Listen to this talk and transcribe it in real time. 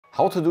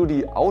How to do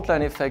the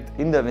outline effect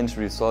in Davinci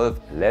Resolve,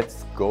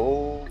 let's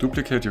go!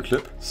 Duplicate your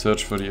clip,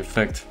 search for the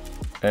effect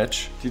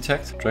Edge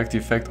Detect, drag the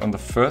effect on the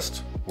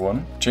first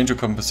one, change your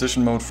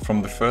composition mode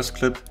from the first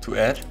clip to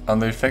add.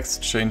 Under effects,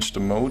 change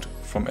the mode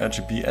from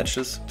RGB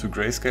edges to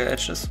grayscale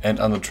edges, and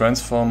under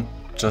transform,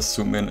 just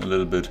zoom in a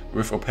little bit.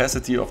 With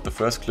opacity of the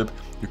first clip,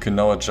 you can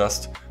now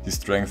adjust the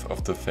strength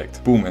of the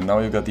effect. Boom, and now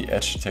you got the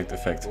Edge Detect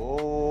effect.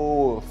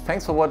 Oh,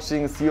 thanks for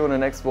watching, see you on the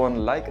next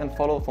one, like and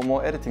follow for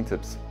more editing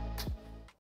tips.